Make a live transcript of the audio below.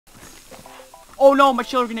Oh no, my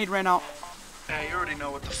shield grenade ran out. Hey, you already know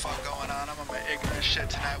what the fuck going on. I'm on my ignorant shit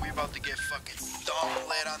tonight. We about to get fucking dome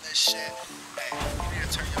lit on this shit. Hey, you need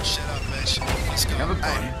to turn your shit up, bitch. Let's go.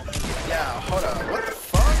 Hey, yeah, hold up. What the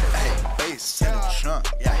fuck? Hey, bass in the trunk.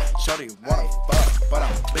 Yeah, shorty wanna fuck, but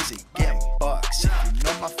I'm busy getting bucks. If you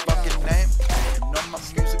know my fucking name, you know my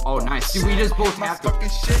music. Oh, nice. Dude, we just both my have to. fucking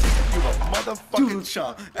shit. You a motherfucking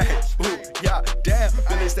chump. Hey, ooh, yeah, damn.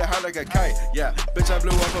 Billy stay high like a kite. Yeah, bitch, I blew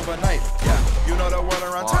up overnight. Yeah, you know the world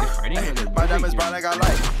around town. Hey, my diamonds bright like I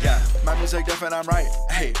light. Yeah, my music different, I'm right.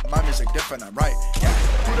 Hey, my music different, I'm right. Yeah,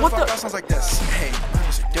 who the fuck else sounds like this? Hey, my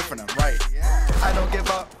music different, I'm right. I don't give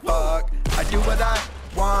a fuck. I do what I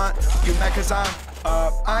want. You mad cause I'm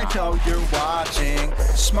up. I know you're watching.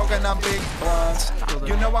 Smoking on big blunts.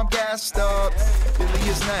 You know I'm gassed up. Billy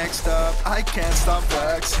is next up. I can't stop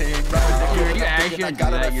flexing. I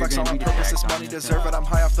got it, I flex on purpose. This money deserve it. I'm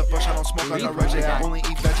high off the bush. I don't smoke on no Reggie. I only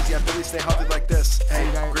eat veggies. Yeah, Billy stay healthy like this. Hey,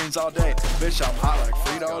 greens all day. Bitch, I'm hot like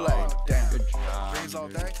Frito-Lay. Damn. Greens all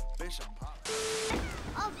day. Bitch, I'm hot.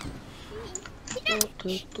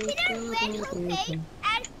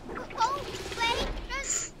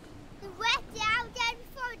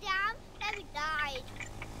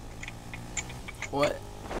 What?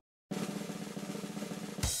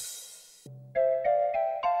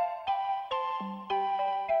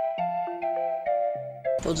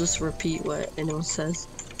 We'll just repeat what anyone says.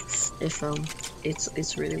 If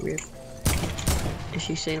it's really weird. If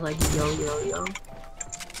you say like yo yo yo.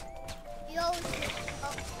 Yo.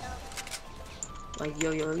 Like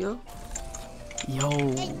yo yo yo. Yo.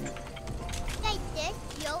 Like this,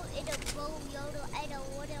 yo, it'll go, yo, I don't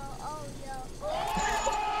wanna, oh, yo.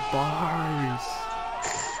 Bars.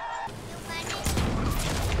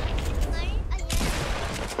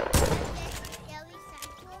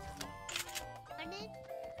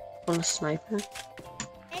 On a sniper?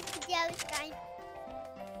 That's a jelly sniper.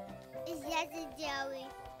 It's just a jelly.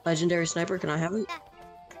 Legendary sniper, can I have it?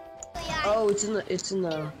 Yeah. Oh, it's in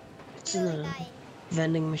the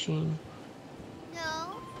vending machine.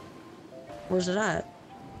 No. Where's it at?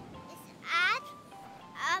 It's at,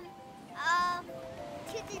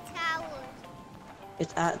 to the tower.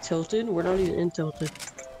 It's at Tilted? We're not even in Tilted.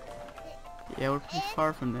 Yeah, we're pretty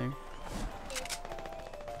far from there. In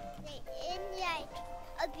like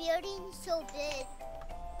a building so big.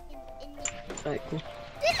 Alright, cool.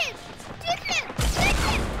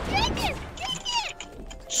 Drink it!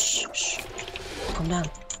 Shh, shh. Calm down.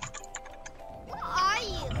 Where are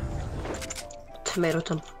you? Tomato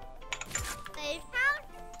temple.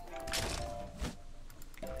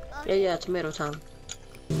 Yeah, Tomato Town.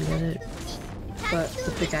 Get it. But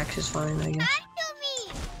the pickaxe is fine, I guess.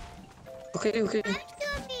 Okay.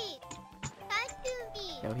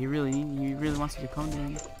 Yo, he really wants you to come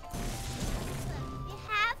down. You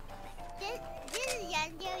have this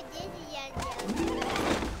yonder.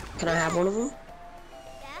 Can I have one of them?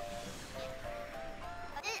 Yeah.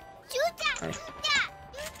 Shoot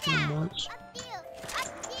that! Once. Up you!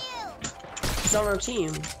 He's on our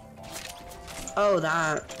team. Oh,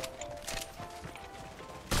 that.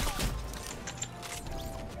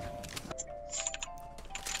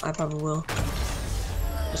 I probably will.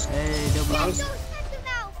 Just, Hey, double. that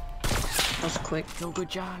was quick. Yo, good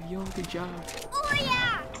job. Good job. Oh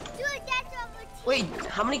yeah! Dude, that's over team. Wait,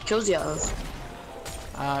 how many kills do you have?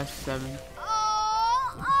 7.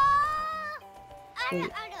 Wait.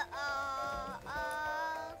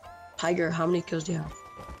 Tiger, how many kills do you have?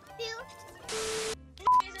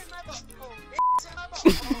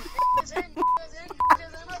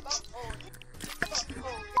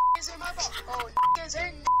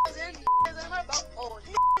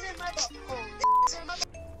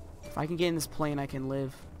 If I can get in this plane, I can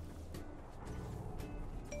live.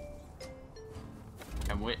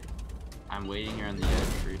 I'm waiting here on the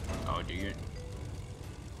edge. Oh, do you?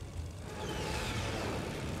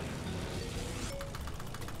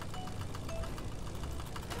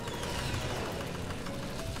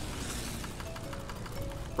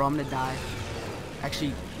 Bro, I'm gonna die.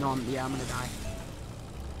 Actually, no, I'm gonna die.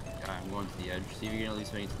 Yeah, I'm going to the edge. See if you can at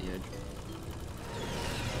least make it to the edge.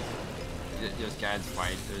 There's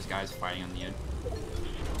guys fighting on the edge.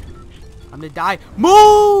 I'm gonna die.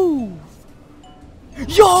 Move!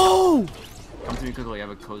 Yo! Come to me quickly. I have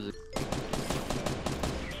a cozy.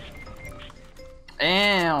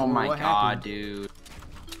 Oh my god, happened? dude.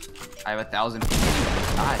 I have 1,000 people.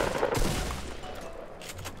 Die.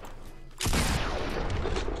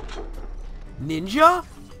 Ninja?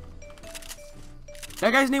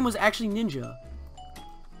 That guy's name was actually Ninja.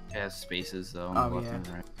 It has spaces though. Oh, Left yeah. and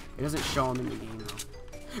right. It doesn't show him in the game though.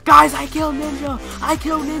 Guys, I killed Ninja! I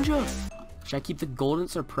killed Ninja! Should I keep the golden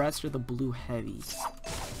suppressed or the blue heavy?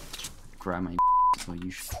 Grab my so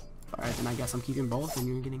you should. Alright, then I guess I'm keeping both and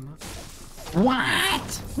you're getting those. What?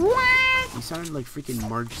 What? You sounded like freaking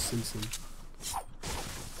Marge Simpson.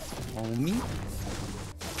 Oh, me?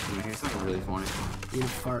 Here's something really funny. You're gonna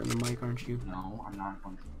fart in the mic, aren't you? No, I'm not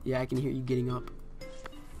going to. Yeah, I can hear you getting up.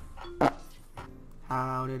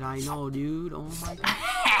 How did I know, dude? Oh my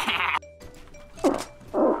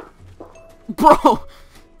god. Bro!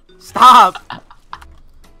 Stop!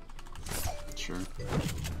 Sure.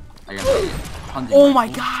 I got Oh my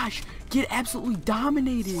gosh! Get absolutely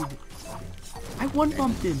dominated! I one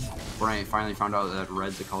bumped him. Brian finally found out that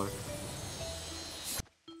red's the color.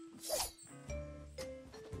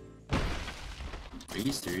 Are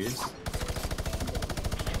you serious?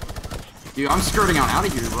 Dude, I'm skirting out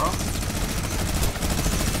of here, bro.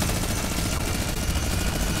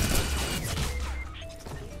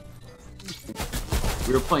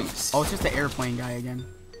 We were playing. Oh, it's just the airplane guy again.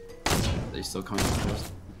 They still coming to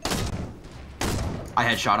us. I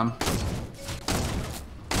headshot him.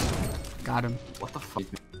 Got him. What the fuck?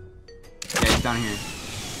 Yeah, he's down here.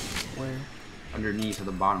 Where? Underneath of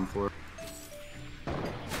the bottom floor.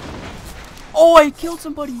 Oh, I killed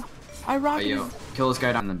somebody! I rocketed Yo, him. kill this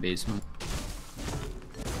guy down in the basement.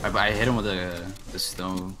 I hit him with the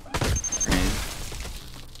stone grenade.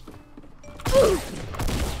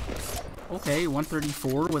 Okay,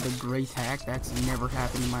 134 with a gray tack. That's never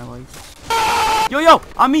happened in my life. Yo, yo!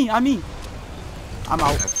 On me! On me! I'm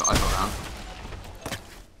out. I fell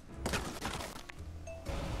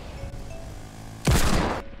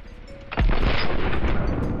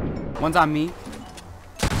down. One's on me.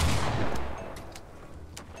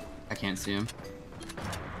 I can't see him.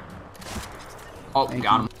 Oh, Thank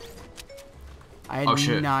got you. him. I had Oh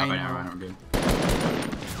shit. 9. Okay, never mind, I'm good.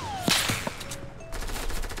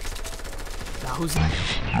 That was...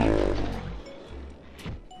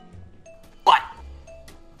 What?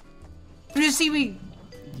 Did you see me?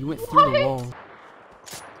 You went through the wall.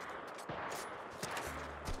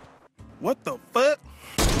 What the fuck?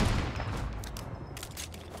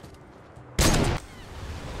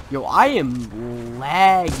 Yo, I am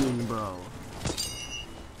lagging, bro.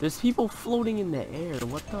 There's people floating in the air.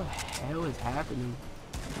 What the hell is happening?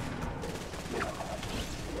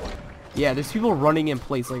 Yeah, there's people running in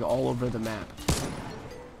place like all over the map.